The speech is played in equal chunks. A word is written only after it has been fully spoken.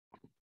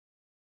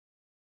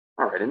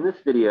All right, in this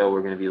video,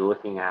 we're going to be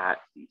looking at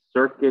the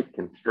circuit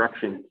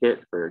construction kit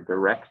for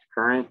direct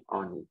current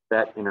on the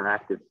PhET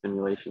Interactive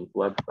Simulations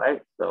website.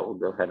 So we'll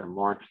go ahead and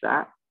launch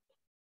that.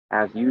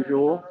 As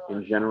usual,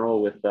 in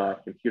general with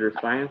computer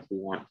science, we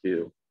want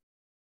to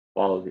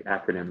follow the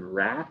acronym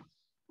RAS,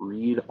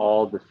 read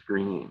all the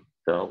screen.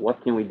 So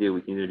what can we do?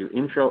 We can either do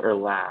intro or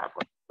lab.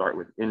 Let's start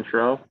with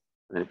intro.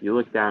 And if you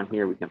look down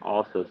here, we can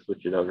also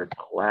switch it over to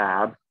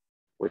lab,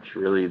 which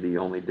really the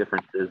only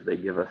difference is they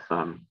give us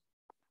some,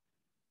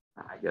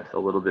 I guess, a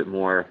little bit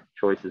more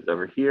choices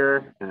over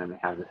here. And then they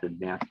have this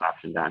advanced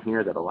option down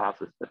here that allows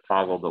us to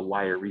toggle the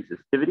wire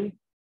resistivity,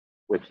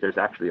 which there's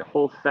actually a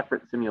whole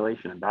separate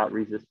simulation about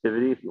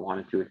resistivity if you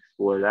wanted to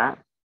explore that.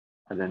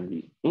 And then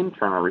the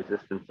internal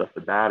resistance of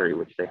the battery,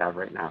 which they have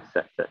right now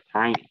set to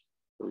tiny.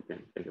 So we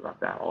can think about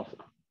that also.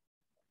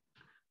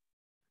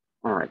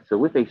 All right, so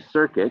with a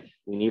circuit,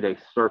 we need a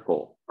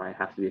circle, right? It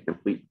has to be a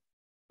complete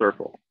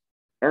circle.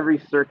 Every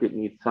circuit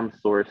needs some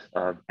source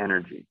of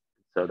energy.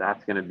 So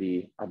that's going to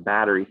be a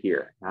battery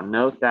here. Now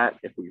note that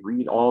if we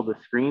read all the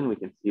screen, we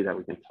can see that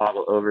we can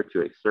toggle over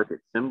to a circuit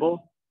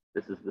symbol.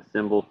 This is the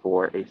symbol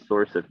for a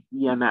source of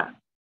EMF,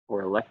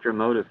 or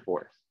electromotive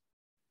force.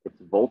 It's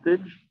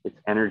voltage, it's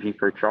energy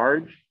per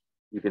charge.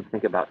 You can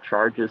think about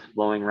charges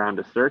flowing around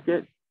a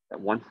circuit that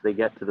once they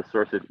get to the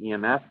source of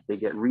EMF, they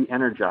get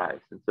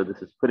re-energized. And so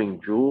this is putting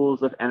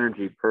joules of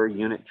energy per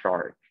unit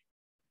charge.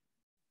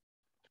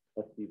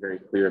 Let's be very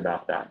clear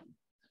about that.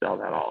 Spell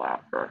that all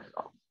out for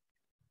ourselves.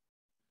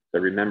 So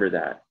remember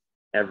that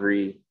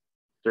every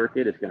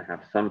circuit is going to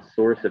have some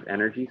source of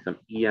energy, some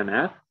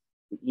EMF.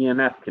 The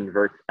EMF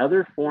converts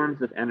other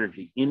forms of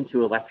energy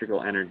into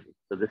electrical energy.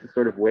 So this is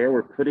sort of where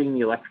we're putting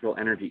the electrical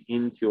energy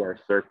into our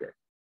circuit.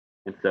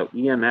 And so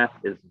EMF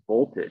is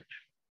voltage,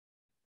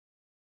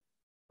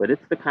 but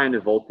it's the kind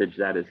of voltage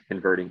that is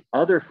converting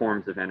other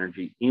forms of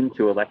energy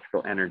into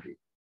electrical energy.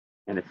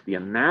 And it's the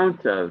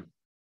amount of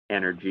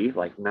energy,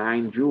 like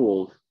 9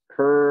 joules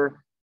per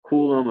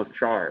coulomb of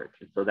charge.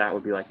 And so that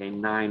would be like a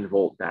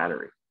 9-volt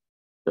battery.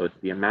 So it's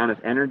the amount of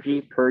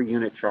energy per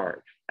unit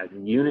charge. As a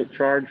unit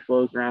charge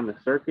flows around the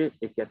circuit,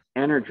 it gets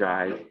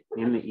energized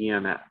in the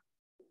EMF.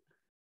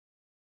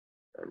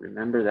 So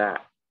remember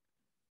that.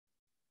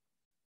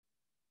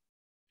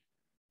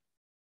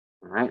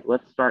 All right,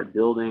 let's start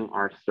building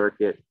our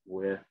circuit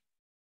with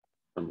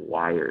some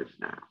wires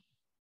now.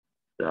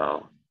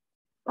 So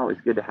it's always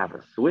good to have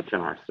a switch on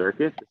our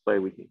circuit. This way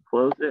we can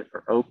close it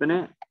or open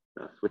it.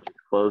 So switch is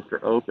closed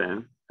or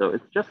open. So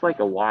it's just like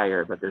a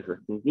wire, but there's a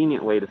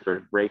convenient way to sort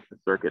of break the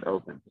circuit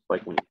open. Just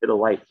like when you hit a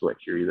light switch,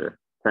 you're either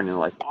turning the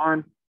lights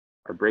on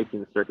or breaking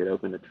the circuit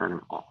open to turn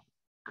them off.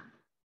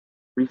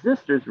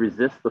 Resistors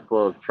resist the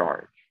flow of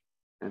charge.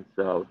 And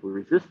so if we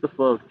resist the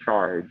flow of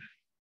charge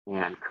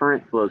and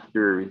current flows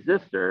through a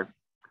resistor,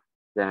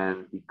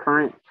 then the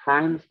current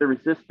times the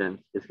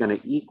resistance is going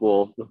to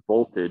equal the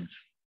voltage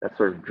that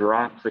sort of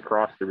drops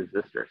across the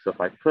resistor. So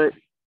if I put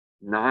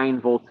 9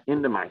 volts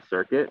into my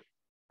circuit,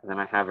 and then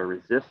I have a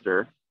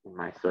resistor in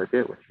my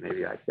circuit, which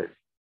maybe I could,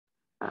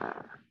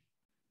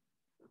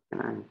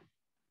 can I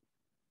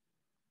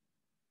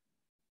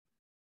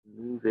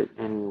move it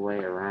any way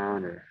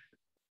around or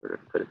sort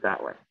of put it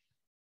that way?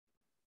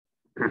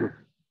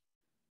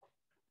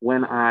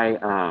 When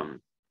I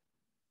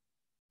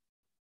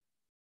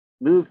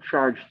move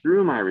charge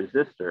through my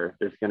resistor,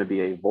 there's going to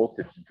be a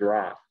voltage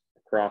drop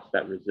across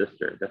that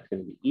resistor that's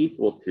going to be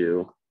equal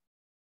to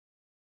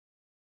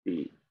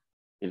the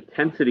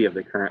intensity of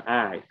the current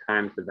I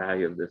times the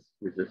value of this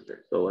resistor.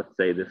 So let's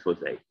say this was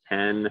a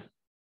 10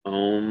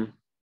 ohm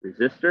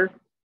resistor.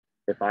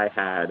 If I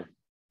had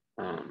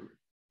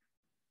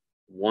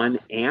 1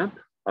 amp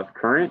of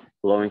current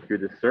flowing through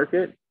the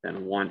circuit,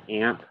 then 1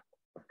 amp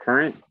of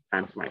current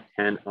times my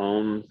 10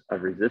 ohms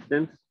of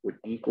resistance would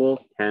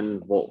equal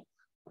 10 volts,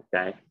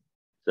 okay?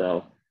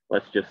 So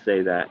let's just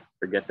say that,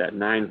 forget that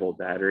 9-volt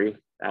battery,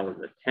 that was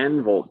a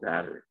 10-volt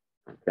battery,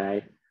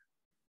 okay?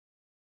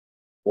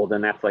 Well,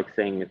 then that's like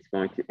saying it's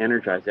going to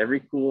energize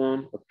every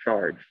coulomb of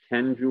charge,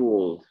 10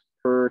 joules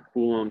per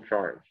coulomb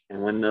charge.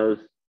 And when those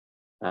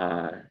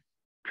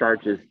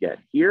charges get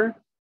here,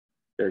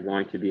 there's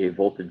going to be a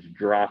voltage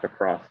drop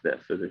across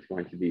this. So there's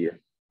going to be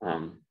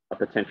a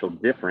potential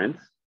difference.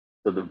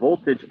 So the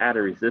voltage at a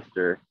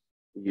resistor,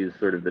 we use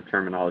sort of the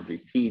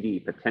terminology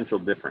PD, potential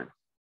difference.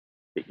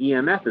 The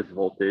EMF is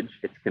voltage.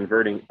 It's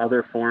converting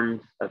other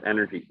forms of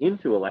energy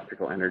into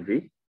electrical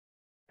energy,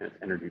 and it's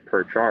energy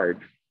per charge.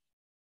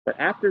 But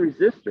at the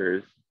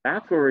resistors,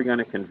 that's where we're going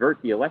to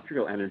convert the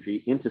electrical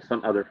energy into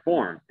some other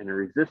form. And a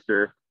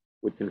resistor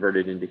would convert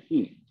it into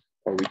heat.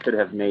 Or we could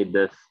have made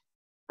this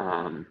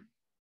a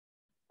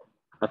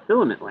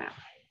filament lamp.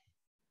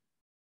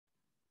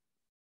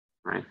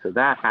 Right, so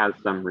that has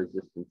some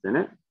resistance in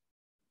it.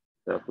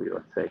 So if we,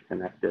 let's say,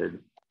 connected,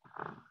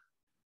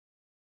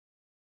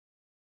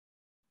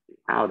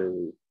 how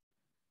do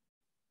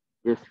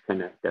we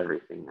disconnect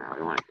everything now?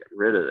 We want to get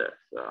rid of this.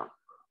 So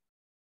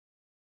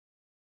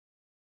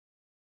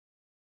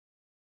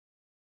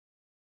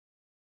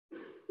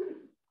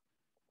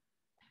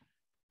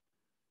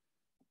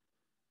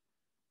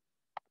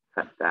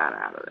Cut that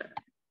out of there.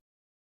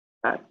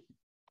 Cut.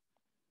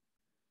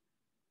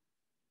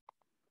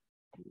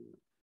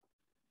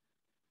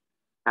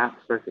 Tap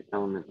circuit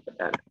element to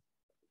edit.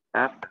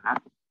 Tap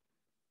that.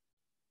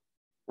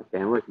 Okay,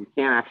 and look, you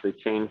can't actually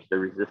change the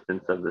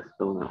resistance of this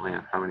filament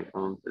lamp, how many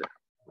ohms it is.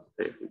 Let's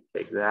say if we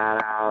take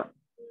that out,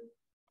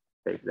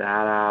 take that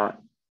out.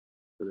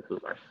 So this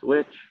was our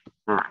switch.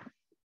 All right.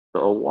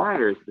 So a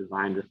wire is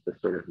designed just to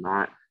sort of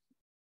not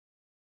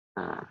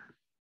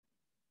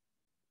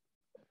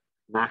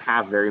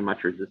have very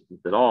much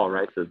resistance at all,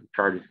 right? So the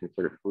charges can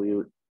sort of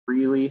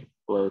freely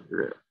flow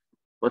through.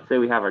 Let's say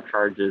we have our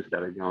charges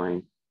that are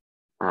going,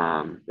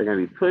 they're going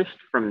to be pushed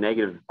from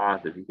negative to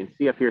positive. You can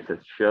see up here it says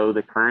show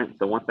the current.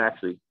 So once I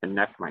actually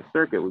connect my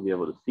circuit, we'll be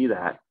able to see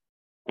that.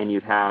 And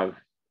you'd have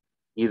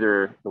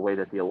either the way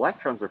that the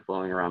electrons are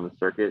flowing around the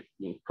circuit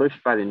being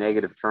pushed by the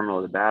negative terminal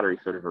of the battery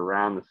sort of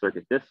around the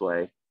circuit this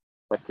way,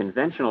 but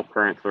conventional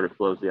current sort of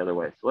flows the other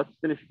way. So let's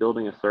finish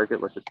building a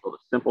circuit. Let's just build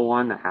a simple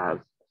one that has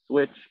a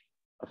switch,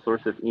 a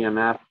source of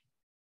EMF,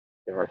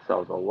 give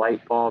ourselves a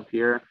light bulb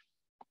here.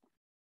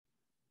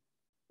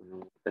 And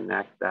we'll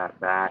connect that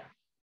back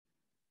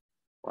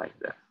like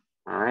this.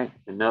 All right,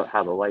 and note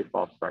how the light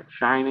bulb starts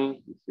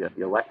shining. You see that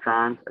the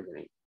electrons are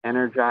getting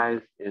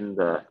energized in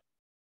the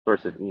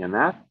source of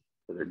EMF.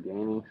 So they're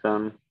gaining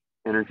some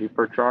energy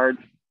per charge.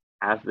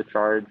 As the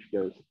charge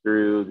goes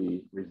through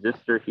the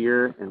resistor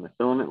here in the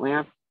filament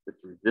lamp, it's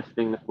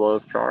resisting the flow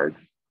of charge.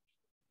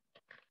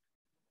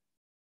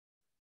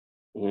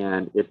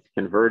 And it's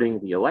converting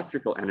the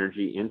electrical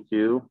energy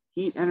into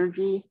heat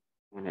energy,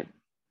 and it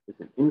is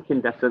an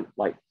incandescent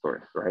light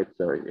source, right?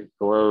 So it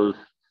glows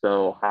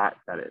so hot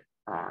that it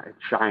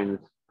shines.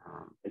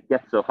 It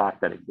gets so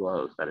hot that it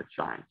glows, that it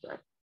shines, right?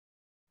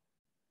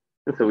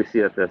 And so we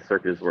see that the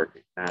circuit is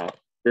working. Now,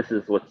 this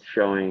is what's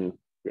showing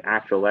the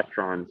actual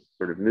electrons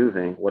sort of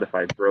moving. What if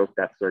I broke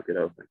that circuit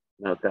open?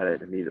 Note that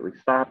it immediately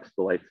stops,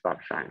 the light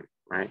stops shining,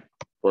 right?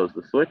 Close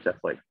the switch,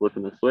 that's like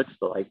flipping the switch,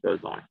 the light goes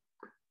on.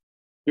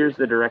 Here's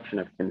the direction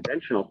of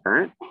conventional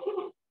current.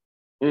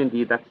 And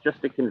indeed, that's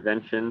just a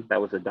convention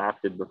that was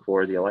adopted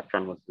before the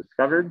electron was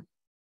discovered.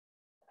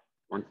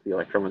 Once the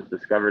electron was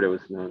discovered, it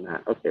was known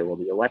that, okay, well,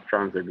 the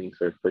electrons are being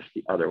sort of pushed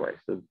the other way.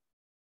 So it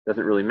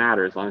doesn't really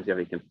matter as long as you have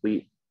a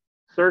complete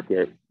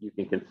circuit, you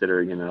can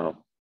consider, you know,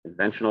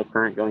 conventional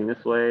current going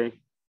this way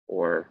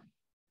or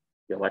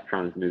the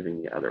electrons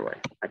moving the other way.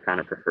 I kind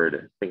of prefer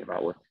to think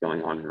about what's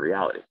going on in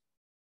reality,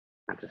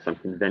 not just some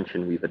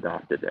convention we've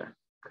adopted there.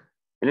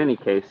 In any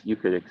case, you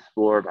could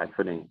explore by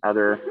putting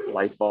other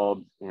light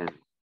bulbs in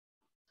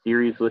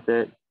series with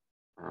it.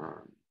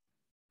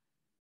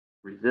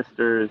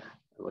 Resistors,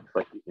 it looks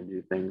like you can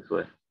do things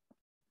with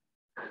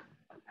a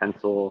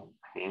pencil,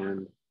 a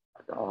hand,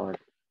 a dog,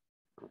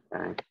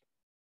 okay?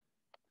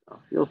 So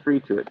feel free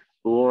to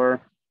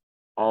explore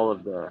all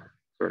of the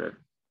sort of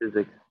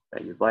physics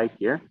that you'd like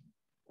here.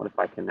 What if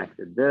I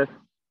connected this?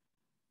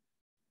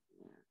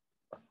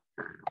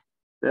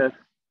 This.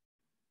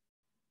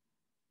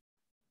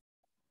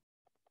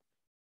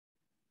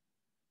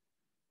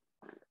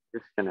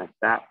 Disconnect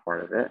that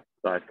part of it.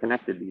 So I've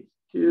connected these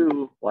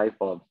two light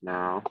bulbs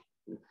now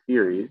in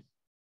series.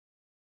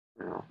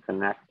 And I'll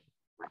connect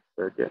my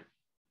circuit,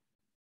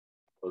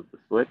 close the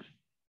switch.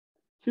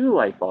 Two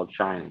light bulbs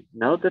shining.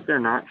 Note that they're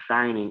not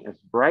shining as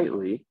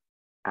brightly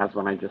as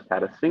when I just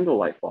had a single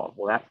light bulb.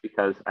 Well, that's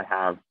because I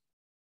have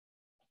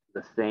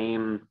the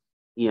same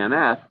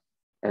EMF.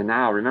 And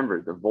now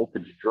remember, the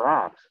voltage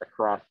drops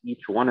across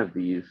each one of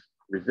these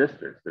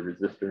resistors, the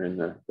resistor in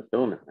the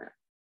filament lamp.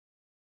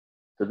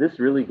 So this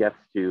really gets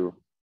to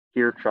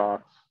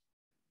Kirchhoff's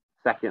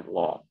second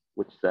law,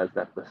 which says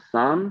that the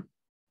sum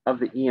of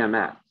the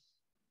EMFs,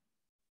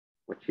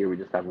 which here we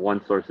just have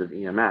one source of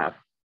EMF,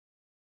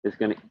 is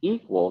going to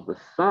equal the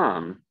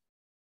sum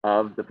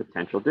of the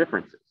potential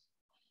differences.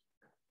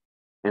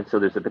 And so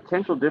there's a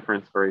potential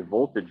difference for a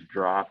voltage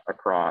drop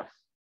across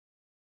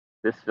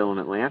this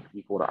filament lamp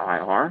equal to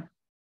IR,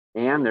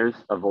 and there's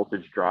a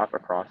voltage drop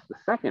across the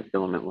second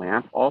filament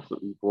lamp also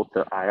equal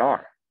to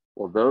IR.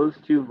 Well, those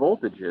two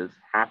voltages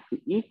have to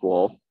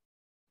equal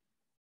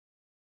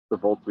the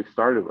volts we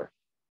started with.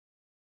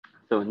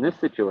 So in this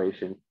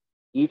situation,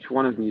 each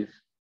one of these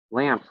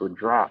lamps would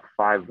drop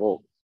 5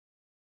 volts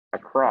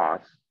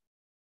across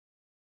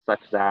such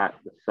that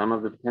the sum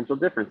of the potential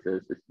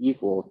differences is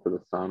equal to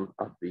the sum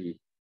of the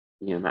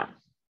EMFs.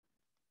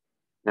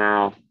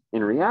 Now,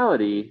 in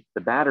reality,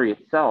 the battery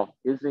itself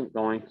isn't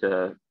going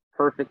to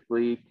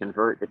perfectly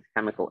convert its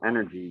chemical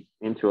energy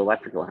into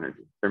electrical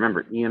energy.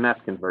 Remember,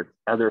 EMF converts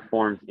other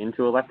forms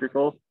into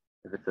electrical.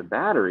 If it's a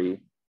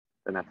battery,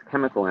 then that's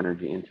chemical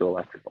energy into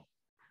electrical.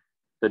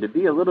 So to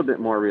be a little bit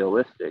more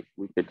realistic,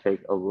 we could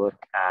take a look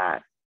at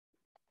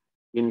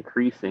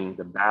increasing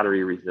the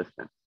battery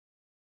resistance.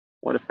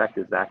 What effect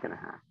is that going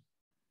to have?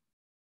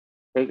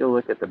 Take a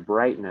look at the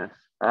brightness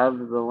of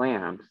the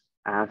lamps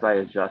as I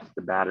adjust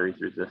the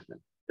battery's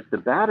resistance. If the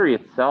battery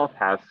itself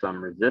has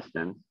some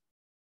resistance,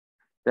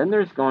 then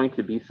there's going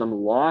to be some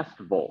lost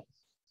volts.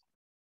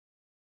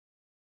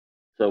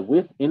 So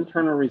with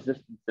internal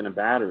resistance in a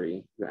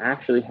battery, you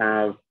actually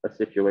have a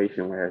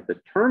situation where the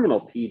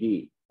terminal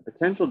PD, the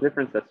potential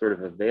difference that's sort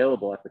of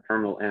available at the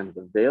terminal ends,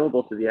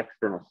 available to the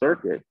external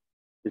circuit,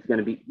 is going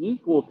to be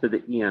equal to the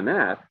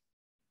EMF,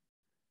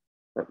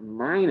 but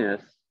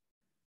minus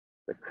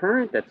the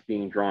current that's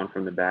being drawn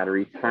from the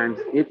battery times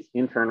its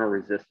internal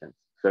resistance.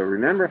 So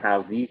remember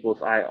how V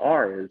equals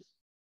IR is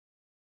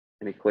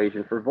an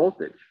equation for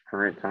voltage,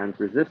 current times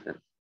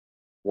resistance.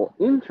 Well,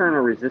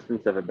 internal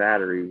resistance of a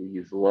battery, we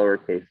use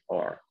lowercase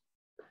r.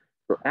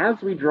 So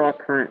as we draw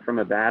current from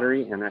a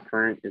battery and that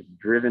current is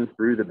driven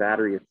through the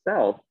battery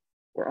itself,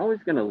 we're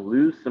always going to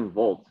lose some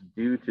volts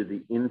due to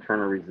the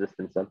internal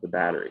resistance of the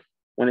battery.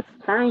 When it's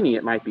tiny,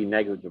 it might be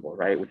negligible,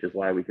 right? Which is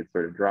why we could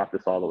sort of drop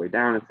this all the way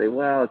down and say,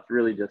 well, it's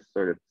really just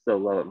sort of so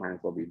low, it might as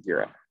well be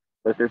zero.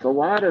 But if there's a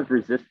lot of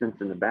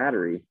resistance in the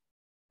battery,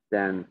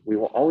 then we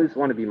will always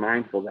want to be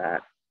mindful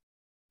that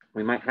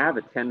we might have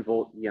a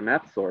 10-volt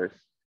EMF source,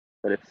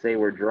 but if, say,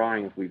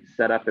 if we've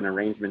set up an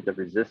arrangement of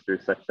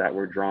resistors such that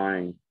we're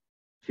drawing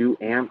 2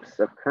 amps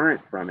of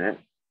current from it,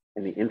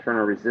 and the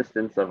internal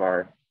resistance of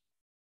our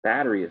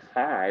battery is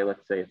high,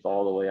 let's say it's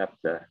all the way up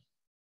to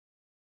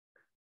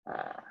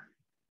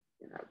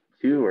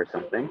 2 or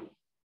something.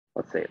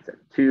 Let's say it's at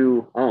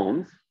 2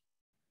 ohms.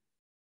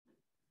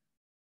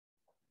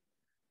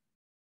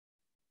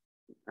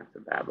 That's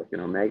a bad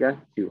looking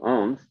omega, 2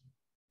 ohms.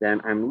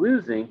 Then I'm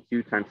losing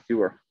 2 times 2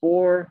 or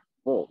 4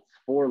 volts,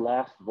 4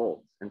 lost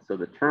volts. And so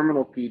the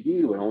terminal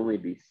PD would only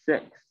be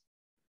 6.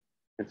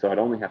 And so I'd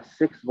only have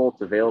 6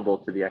 volts available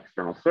to the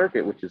external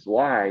circuit, which is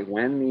why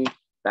when the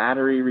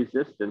battery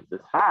resistance is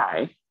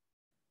high,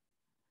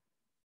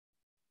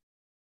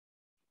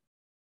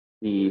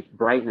 the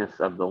brightness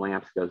of the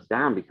lamps goes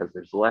down because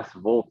there's less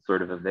volts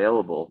sort of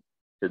available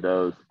to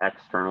those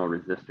external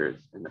resistors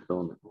in the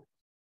filament.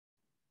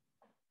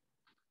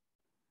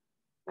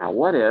 Now,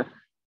 what if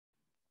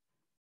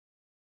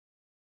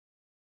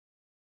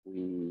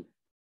we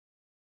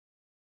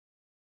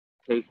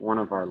take one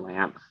of our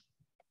lamps,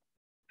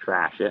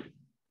 trash it,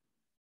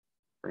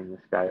 bring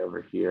this guy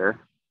over here.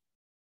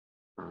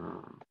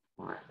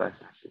 Well, I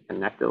should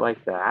connect it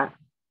like that.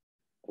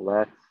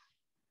 Let's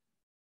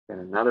get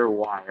another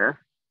wire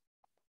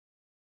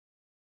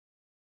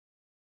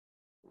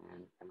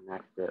and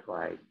connect it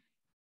like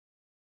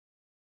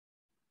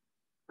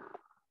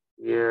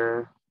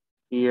here,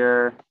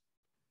 here.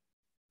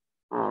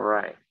 All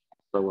right,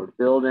 so we're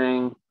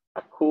building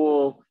a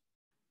cool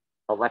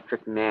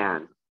electric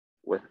man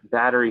with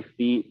battery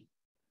feet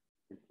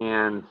and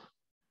hands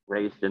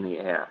raised in the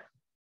air.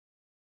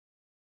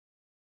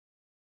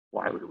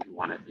 Why would we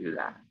want to do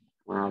that?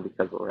 Well,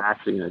 because what we're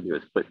actually going to do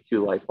is put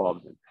 2 light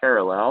bulbs in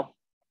parallel.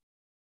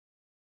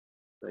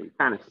 So you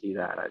kind of see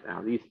that.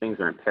 Now these things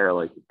are in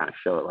parallel, you can kind of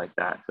show it like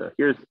that. So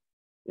here's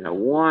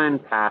one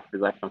path for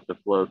electrons to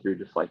flow through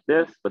just like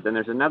this, but then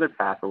there's another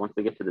path where once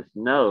they get to this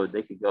node,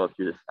 they could go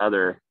through this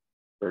other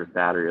sort of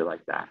battery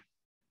like that.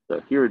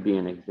 So here would be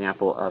an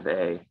example of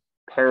a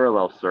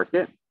parallel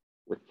circuit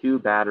with 2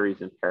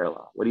 batteries in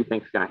parallel. What do you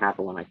think is going to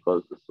happen when I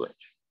close the switch?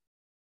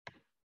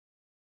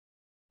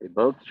 They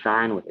both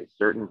shine with a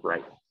certain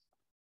brightness.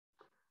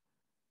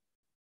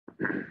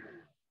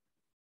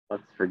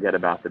 Let's forget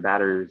about the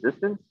battery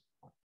resistance.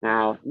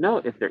 Now,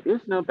 note if there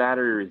is no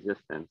battery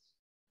resistance,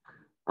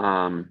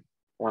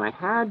 when I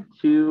had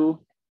 2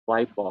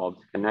 light bulbs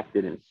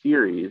connected in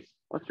series,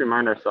 let's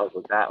remind ourselves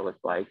what that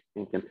looked like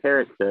and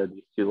compare it to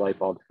these 2 light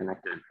bulbs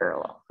connected in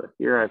parallel. So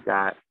here I've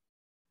got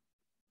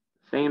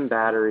the same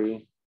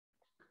battery,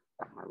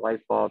 got my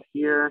light bulb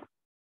here,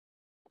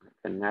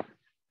 connect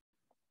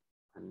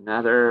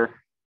another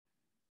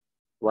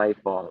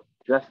light bulb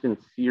just in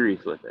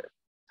series with it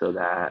so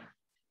that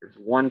there's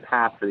 1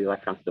 path for the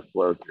electrons to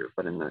flow through.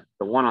 But in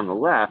the one on the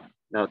left,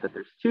 note that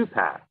there's 2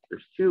 paths.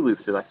 There's 2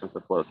 loops for electrons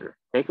to flow through.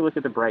 Take a look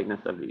at the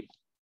brightness of these.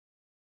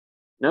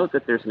 Note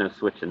that there's no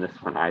switch in this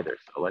one either.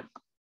 So let's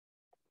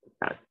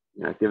kind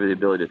of give it the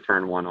ability to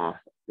turn one off.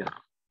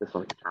 This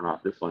one can turn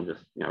off. This one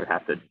just, we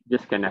have to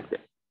disconnect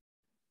it.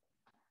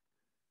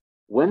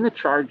 When the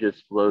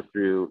charges flow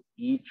through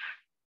each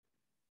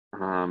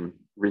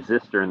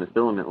resistor in the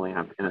filament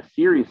lamp in a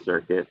series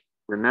circuit,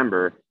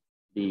 remember,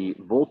 the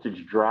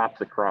voltage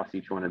drops across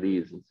each one of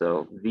these. And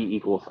so V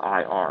equals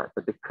IR.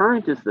 But the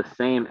current is the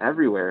same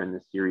everywhere in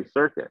the series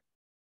circuit.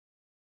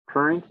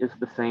 Current is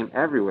the same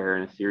everywhere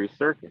in a series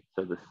circuit.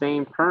 So the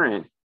same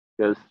current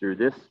goes through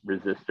this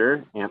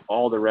resistor and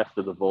all the rest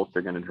of the volts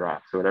are going to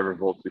drop. So whatever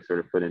volts we sort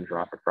of put in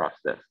drop across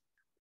this.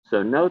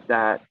 So note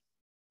that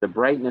the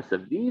brightness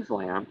of these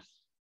lamps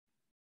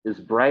is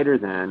brighter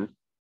than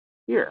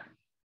here.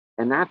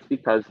 And that's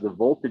because the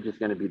voltage is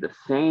going to be the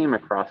same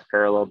across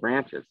parallel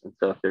branches. And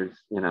so if there's,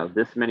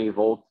 this many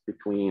volts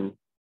between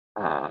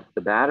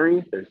the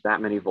battery, there's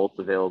that many volts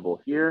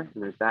available here,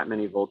 and there's that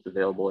many volts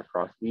available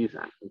across these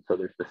ends. And so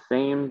there's the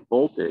same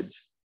voltage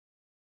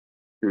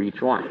through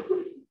each one.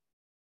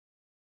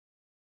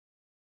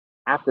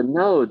 At the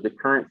node, the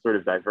current sort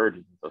of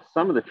diverges. So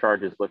some of the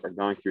charges are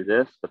going through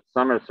this, but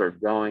some are sort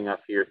of going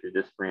up here through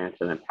this branch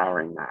and then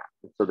powering that.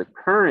 And so the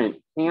current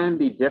can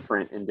be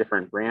different in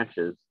different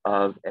branches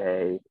of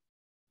a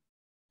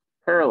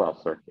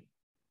parallel circuit.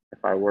 If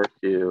I were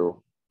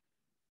to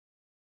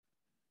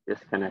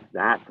disconnect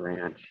that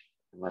branch,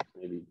 and let's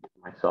maybe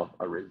give myself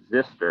a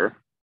resistor.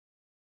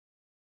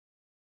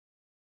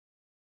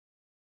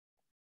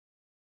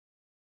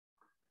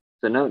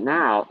 So note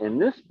now, in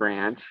this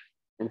branch,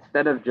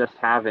 instead of just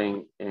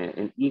having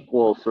an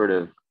equal sort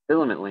of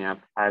filament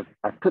lamp, I've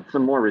put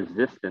some more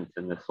resistance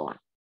in this one.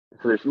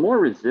 So there's more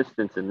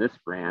resistance in this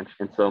branch,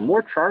 and so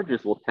more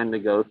charges will tend to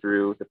go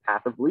through the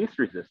path of least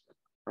resistance,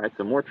 right?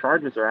 So more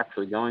charges are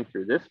actually going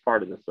through this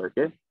part of the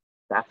circuit.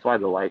 That's why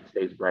the light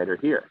stays brighter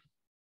here.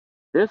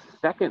 This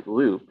second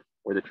loop,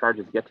 where the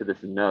charges get to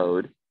this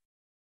node,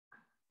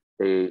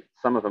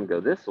 some of them go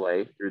this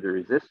way through the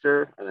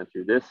resistor, and then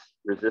through this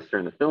resistor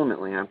and the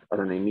filament lamp, and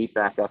then they meet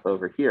back up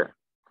over here.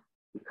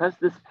 Because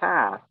this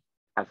path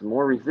has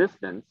more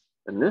resistance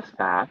than this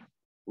path,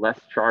 less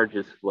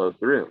charges flow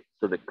through.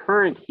 So the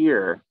current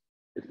here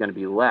is going to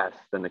be less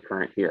than the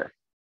current here.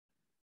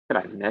 Could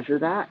I measure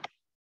that?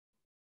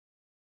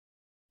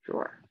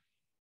 Sure.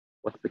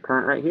 What's the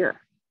current right here?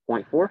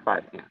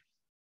 0.45 amps.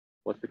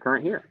 What's the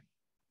current here?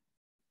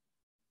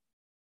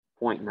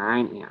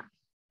 0.9 amps,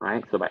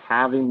 right? So by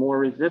having more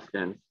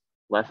resistance,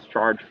 less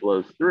charge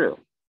flows through.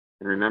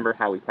 And remember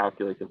how we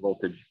calculate the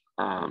voltage.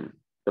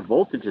 The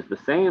voltage is the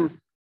same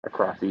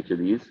across each of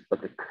these,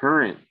 but the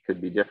current could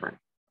be different.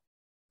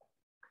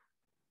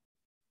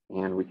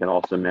 And we can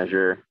also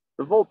measure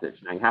the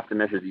voltage. Now you have to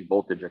measure the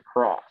voltage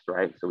across,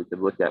 right? So we could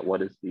look at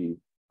what is the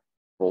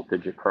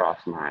voltage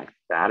across my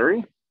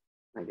battery.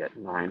 I get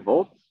 9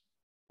 volts.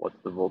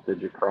 What's the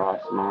voltage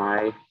across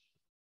my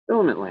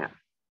filament lamp?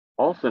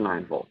 Also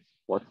 9 volts.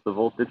 What's the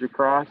voltage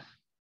across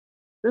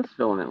this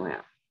filament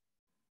lamp?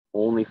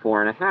 Only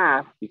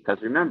 4.5,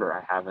 because remember,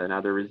 I have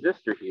another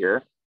resistor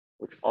here,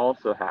 which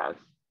also has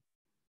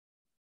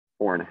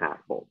 4.5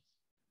 volts,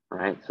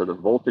 right? So the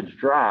voltage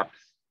drops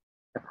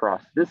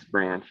across this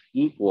branch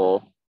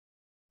equal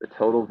the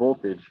total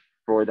voltage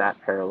for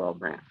that parallel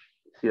branch.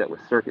 You see that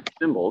with circuit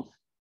symbols,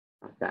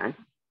 okay?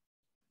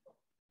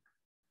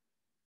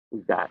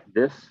 We've got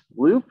this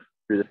loop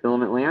through the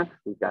filament lamp.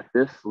 We've got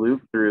this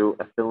loop through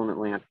a filament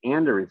lamp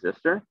and a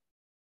resistor,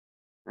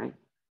 right?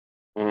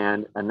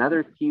 And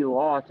another key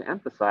law to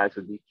emphasize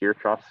would be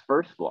Kirchhoff's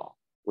first law,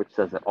 which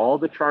says that all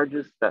the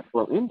charges that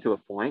flow into a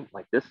point,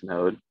 like this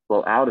node,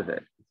 flow out of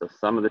it. So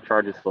some of the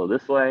charges flow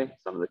this way,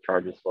 some of the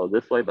charges flow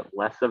this way, but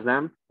less of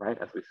them, right?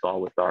 As we saw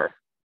with our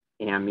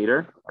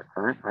ammeter, our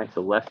current, right?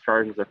 So less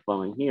charges are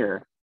flowing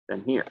here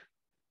than here.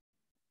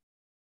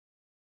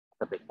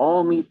 But they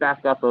all meet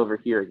back up over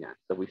here again.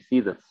 So we see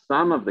the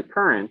sum of the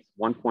currents,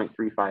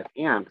 1.35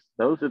 amps,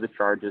 those are the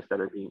charges that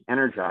are being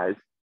energized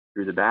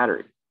through the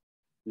battery.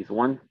 These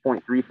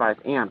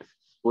 1.35 amps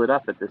split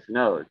up at this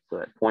node. So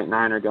that 0.9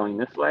 are going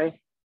this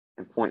way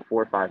and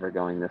 0.45 are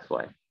going this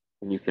way.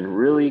 And you can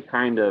really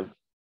kind of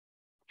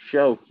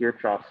show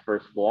Kirchhoff's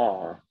first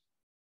law,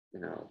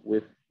 you know,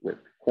 with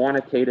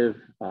quantitative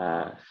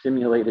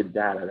simulated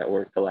data that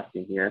we're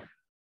collecting here.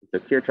 So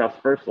Kirchhoff's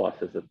first law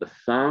says that the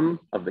sum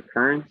of the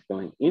currents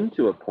going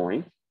into a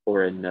point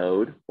or a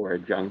node or a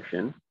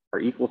junction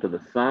are equal to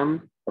the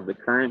sum of the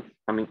currents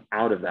coming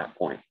out of that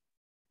point.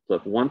 So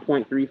if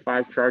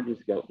 1.35 charges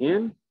go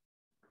in,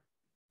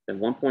 then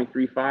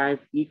 1.35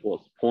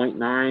 equals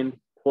 0.9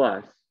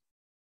 plus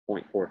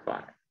 0.45.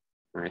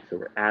 All right, so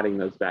we're adding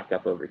those back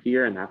up over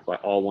here, and that's why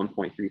all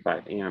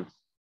 1.35 amps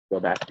go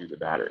back through the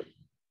battery.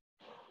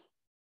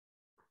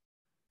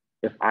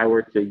 If I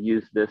were to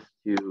use this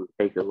to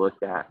take a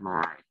look at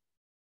my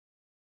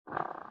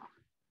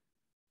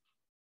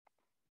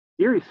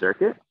series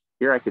circuit,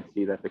 here I could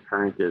see that the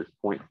current is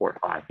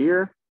 0.45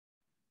 here,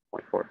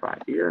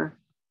 0.45 here,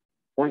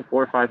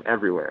 0.45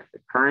 everywhere. The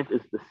current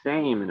is the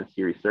same in a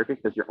series circuit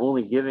because you're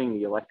only giving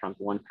the electrons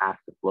one path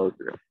to flow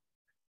through.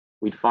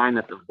 We'd find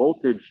that the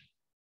voltage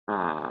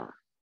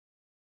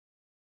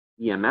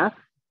EMF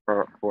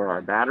for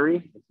our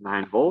battery is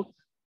 9 volts,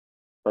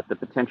 but the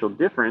potential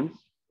difference,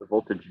 the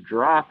voltage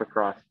drop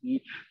across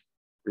each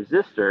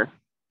resistor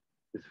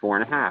is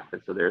 4.5.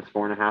 And so there's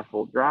 4.5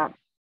 volt drop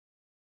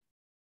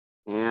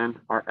and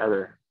our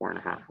other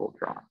 4.5 volt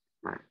drop.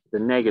 Right. The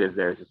negative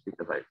there is just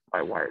because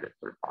I wired it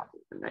sort of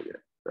positive and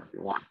negative. So if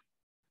you want,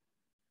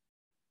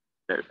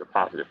 there's the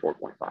positive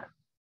 4.5.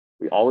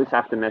 We always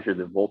have to measure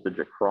the voltage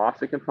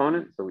across a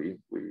component. So we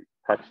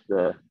touch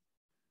the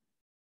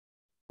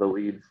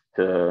leads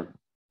to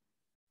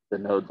the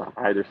nodes on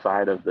either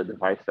side of the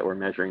device that we're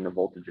measuring the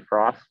voltage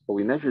across, but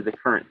we measure the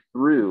current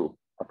through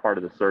a part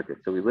of the circuit.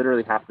 So we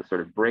literally have to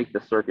sort of break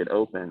the circuit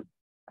open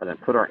and then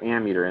put our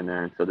ammeter in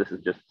there. And so this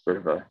is just sort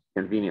of a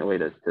convenient way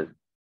to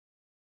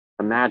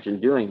imagine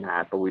doing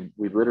that, but we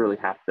literally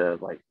have to,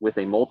 like with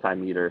a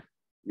multimeter,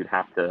 you'd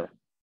have to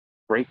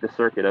break the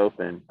circuit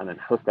open and then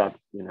hook up,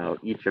 you know,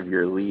 each of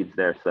your leads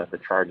there so that the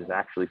charges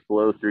actually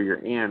flow through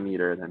your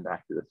ammeter and then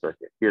back to the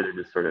circuit. Here they're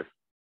just sort of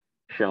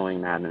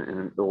showing that in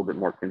a little bit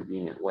more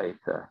convenient way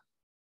to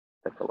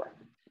collect.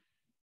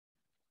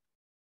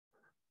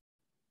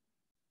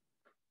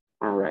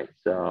 All right,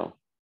 so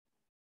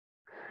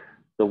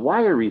the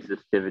wire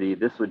resistivity,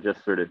 this would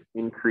just sort of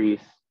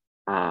increase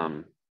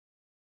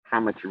how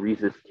much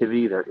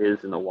resistivity there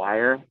is in the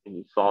wire, and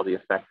you saw the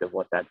effect of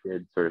what that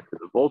did sort of to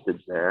the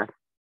voltage there.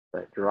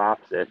 That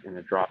drops it, and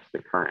it drops the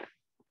current.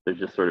 There's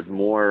just sort of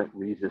more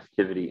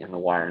resistivity in the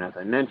wire, and as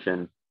I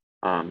mentioned,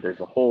 there's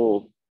a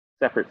whole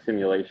separate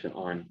simulation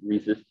on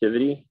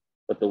resistivity,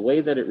 but the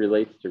way that it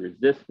relates to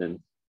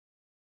resistance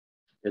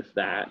is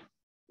that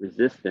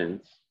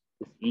resistance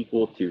is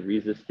equal to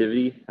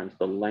resistivity times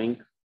the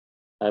length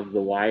of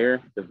the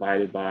wire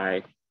divided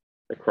by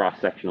the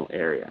cross-sectional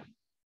area.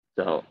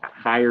 So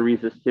higher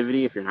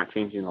resistivity, if you're not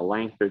changing the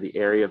length or the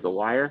area of the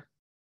wire,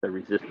 the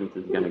resistance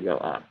is going to go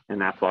up.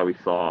 And that's why we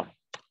saw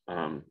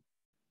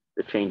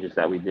the changes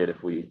that we did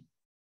if we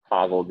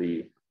toggle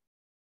the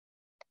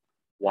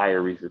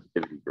wire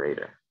resistivity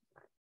greater.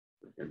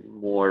 There's going to be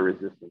more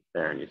resistance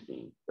there, and you're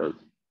seeing those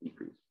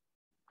decrease.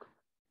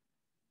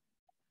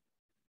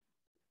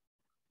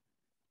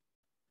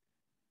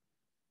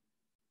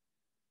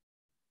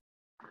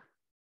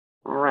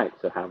 All right,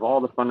 so have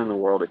all the fun in the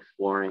world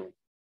exploring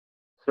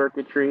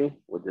circuitry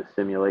with this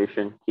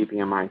simulation, keeping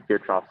in mind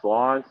Kirchhoff's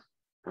laws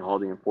and all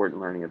the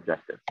important learning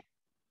objectives.